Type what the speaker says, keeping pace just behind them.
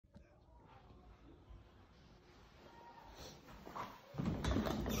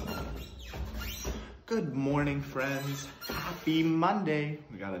Good morning, friends. Happy Monday.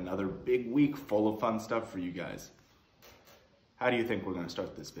 We got another big week full of fun stuff for you guys. How do you think we're gonna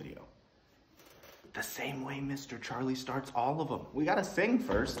start this video? The same way Mr. Charlie starts all of them. We gotta sing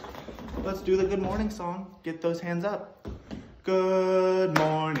first. Let's do the good morning song. Get those hands up. Good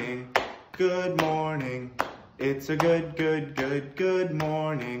morning, good morning. It's a good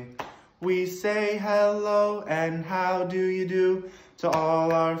morning. We say hello and how do you do to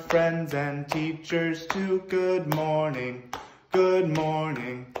all our friends and teachers too. Good morning, good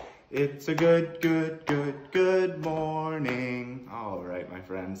morning. It's a good morning. All right, my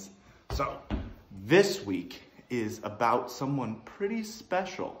friends. So this week is about someone pretty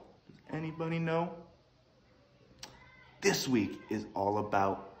special. Does anybody know? This week is all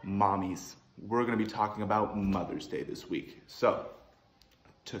about mommies. We're gonna be talking about Mother's Day this week. So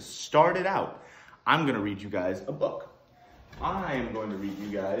to start it out, I'm gonna read you guys a book. I'm going to read you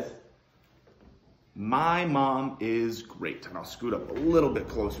guys My Mom is Great. And I'll scoot up a little bit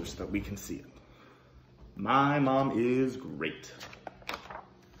closer so that we can see it. My Mom is Great.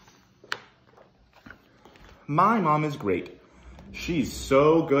 My mom is great. She's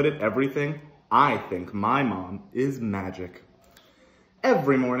so good at everything. I think my mom is magic.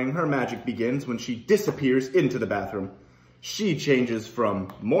 Every morning her magic begins when she disappears into the bathroom. She changes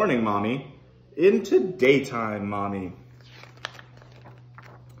from morning mommy into daytime mommy.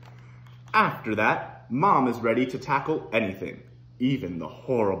 After that, Mom is ready to tackle anything, even the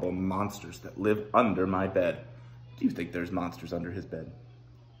horrible monsters that live under my bed. Do you think there's monsters under his bed?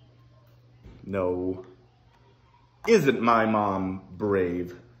 No. Isn't my mom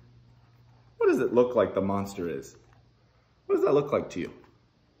brave? What does it look like the monster is? What does that look like to you?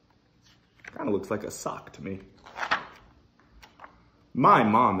 Kind of looks like a sock to me. My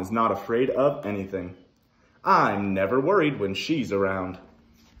mom is not afraid of anything. I'm never worried when she's around.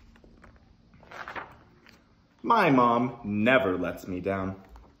 My mom never lets me down.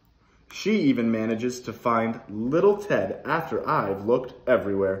 She even manages to find little Ted after I've looked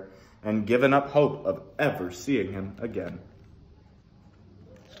everywhere and given up hope of ever seeing him again.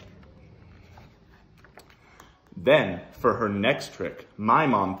 Then, for her next trick, my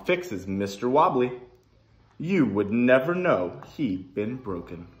mom fixes Mr. Wobbly. You would never know he'd been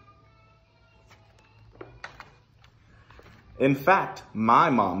broken. In fact,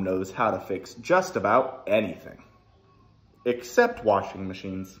 my mom knows how to fix just about anything, except washing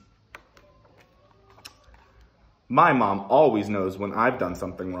machines. My mom always knows when I've done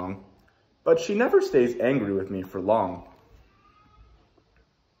something wrong, but she never stays angry with me for long.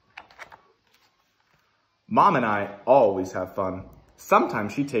 Mom and I always have fun.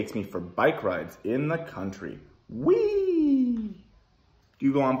 Sometimes she takes me for bike rides in the country. Whee! Do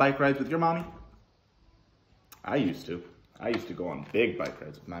you go on bike rides with your mommy? I used to. I used to go on big bike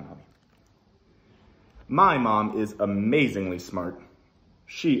rides with my mommy. My mom is amazingly smart.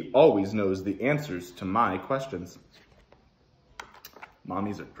 She always knows the answers to my questions.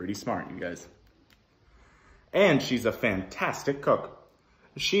 Mommies are pretty smart, you guys. And she's a fantastic cook.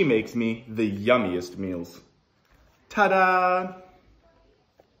 She makes me the yummiest meals. Ta-da!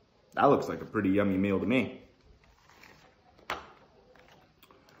 That looks like a pretty yummy meal to me.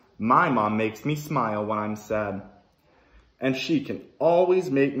 My mom makes me smile when I'm sad. And she can always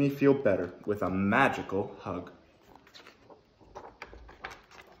make me feel better with a magical hug.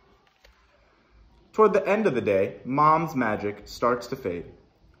 Toward the end of the day, Mom's magic starts to fade.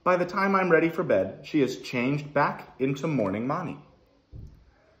 By the time I'm ready for bed, she has changed back into morning mommy.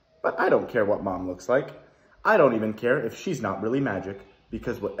 But I don't care what Mom looks like. I don't even care if she's not really magic,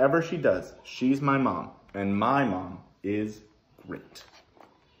 because whatever she does, she's my mom, and my mom is great.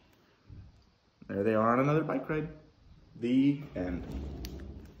 There they are on another bike ride. The end.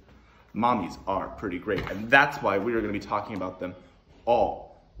 Mommies are pretty great, and that's why we are going to be talking about them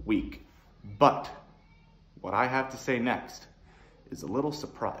all week. But what I have to say next is a little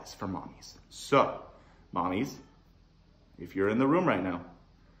surprise for mommies. So, mommies, if you're in the room right now,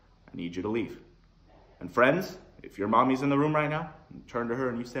 I need you to leave. And friends, if your mommy's in the room right now, you turn to her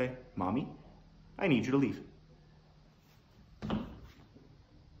and you say, Mommy, I need you to leave.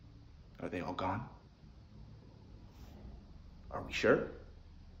 Are they all gone? Are we sure?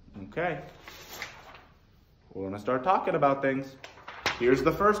 Okay. We're gonna start talking about things. Here's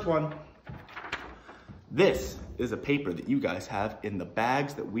the first one. This is a paper that you guys have in the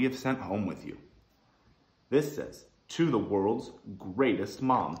bags that we have sent home with you. This says, to the world's greatest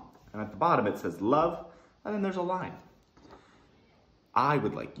mom. And at the bottom it says love, and then there's a line. I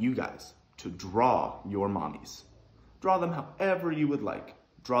would like you guys to draw your mommies. Draw them however you would like.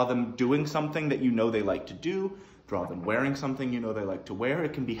 Draw them doing something that you know they like to do. Draw them wearing something you know they like to wear.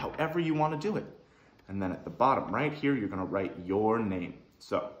 It can be however you want to do it. And then at the bottom right here, you're gonna write your name.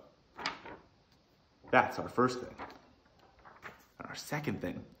 So that's our first thing. And our second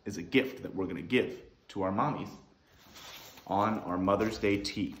thing is a gift that we're gonna give to our mommies on our Mother's Day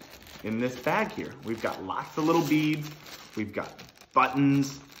tea. In this bag here, we've got lots of little beads, we've got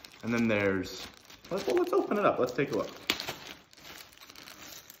buttons, and then there's, let's open it up, let's take a look.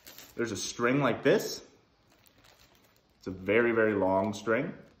 There's a string like this. It's a very, very long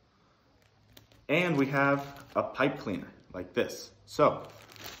string. And we have a pipe cleaner like this. So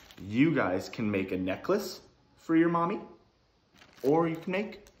you guys can make a necklace for your mommy, or you can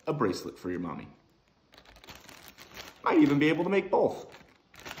make a bracelet for your mommy. Might even be able to make both,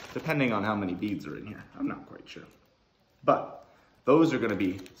 depending on how many beads are in here. I'm not quite sure. But those are gonna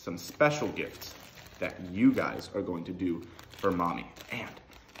be some special gifts that you guys are going to do for mommy. And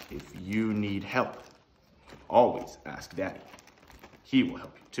if you need help, always ask Daddy. He will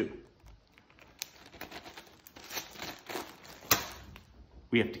help you too.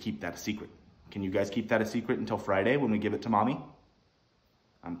 We have to keep that a secret. Can you guys keep that a secret until Friday when we give it to mommy?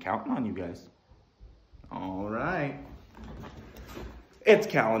 I'm counting on you guys. All right. It's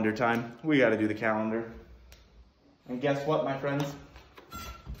calendar time. We gotta do the calendar. And guess what, my friends?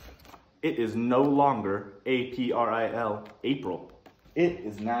 It is no longer April, April. It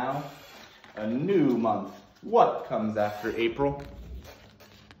is now a new month. What comes after April?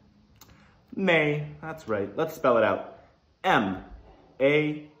 May, that's right. Let's spell it out.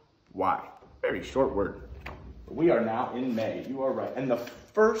 M-A-Y. Very short word. We are now in May, you are right. And the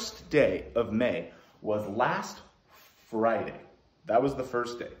first day of May was last Friday. That was the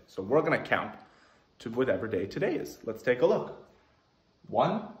first day. So we're gonna count to whatever day today is. Let's take a look.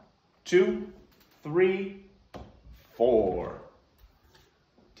 1, 2, 3, 4.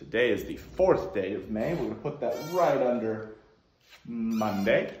 Today is the 4th day of May. We're gonna put that right under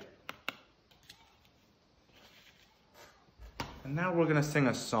Monday. And now we're gonna sing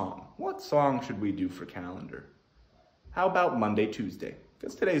a song. What song should we do for calendar? How about Monday, Tuesday?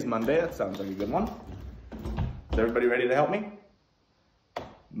 Because today's Monday, that sounds like a good one. Is everybody ready to help me?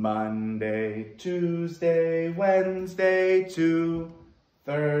 Monday, Tuesday, Wednesday, to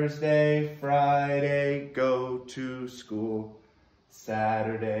Thursday, Friday, go to school.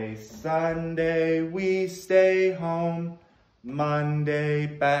 Saturday, Sunday, we stay home. Monday,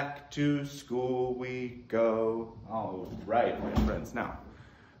 back to school we go. All right, my friends. Now,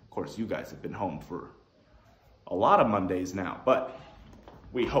 of course, you guys have been home for a lot of Mondays now, but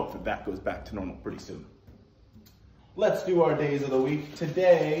we hope that that goes back to normal pretty soon. Let's do our days of the week.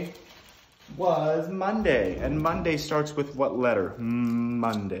 Today was Monday, and Monday starts with what letter?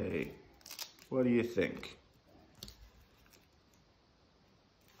 Monday. What do you think?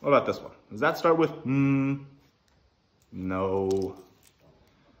 What about this one? Does that start with No.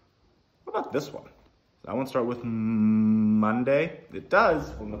 What about this one? Does that one start with Monday? It does.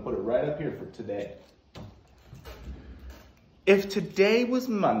 I'm gonna put it right up here for today. If today was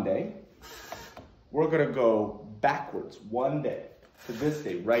Monday, we're gonna go backwards one day to this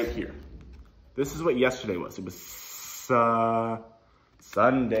day right here. This is what yesterday was. It was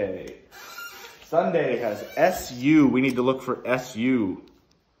Sunday. Sunday has S-U. We need to look for S-U.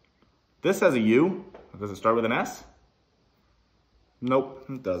 This has a U. Does it start with an S? Nope,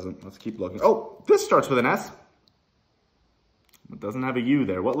 it doesn't. Let's keep looking. Oh, this starts with an S. It doesn't have a U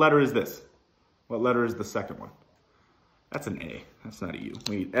there. What letter is this? What letter is the second one? That's an A. That's not a U.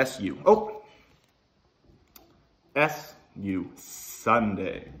 We need S-U. Oh! S-U.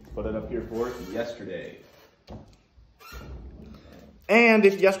 Sunday. Put it up here for us. Yesterday. And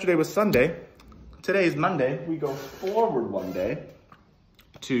if yesterday was Sunday, today is Monday. We go forward one day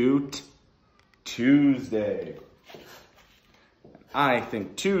to Tuesday. I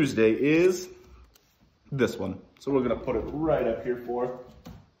think Tuesday is this one. So we're gonna put it right up here for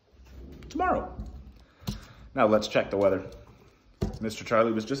tomorrow. Now let's check the weather. Mr.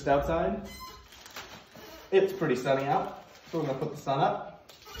 Charlie was just outside. It's pretty sunny out, so we're gonna put the sun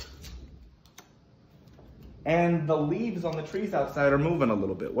up. And the leaves on the trees outside are moving a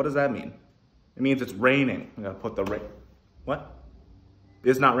little bit. What does that mean? It means it's raining. I'm gonna put the rain. What?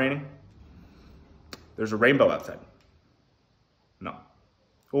 It's not raining? There's a rainbow outside. No.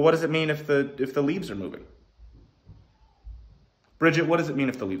 Well, what does it mean if the leaves are moving? Bridget, what does it mean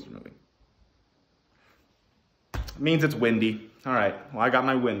if the leaves are moving? It means it's windy. All right, well, I got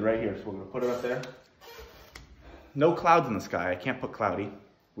my wind right here, so we're gonna put it up there. No clouds in the sky, I can't put cloudy.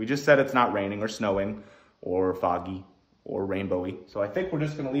 We just said it's not raining or snowing or foggy or rainbowy. So I think we're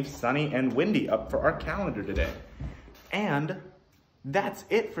just gonna leave sunny and windy up for our calendar today. And that's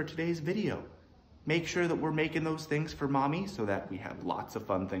it for today's video. Make sure that we're making those things for mommy so that we have lots of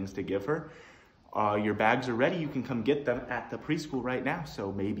fun things to give her. Your bags are ready. You can come get them at the preschool right now.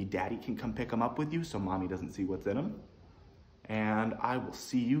 So maybe daddy can come pick them up with you so mommy doesn't see what's in them. And I will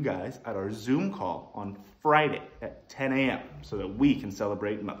see you guys at our Zoom call on Friday at 10 a.m. so that we can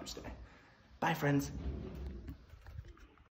celebrate Mother's Day. Bye, friends.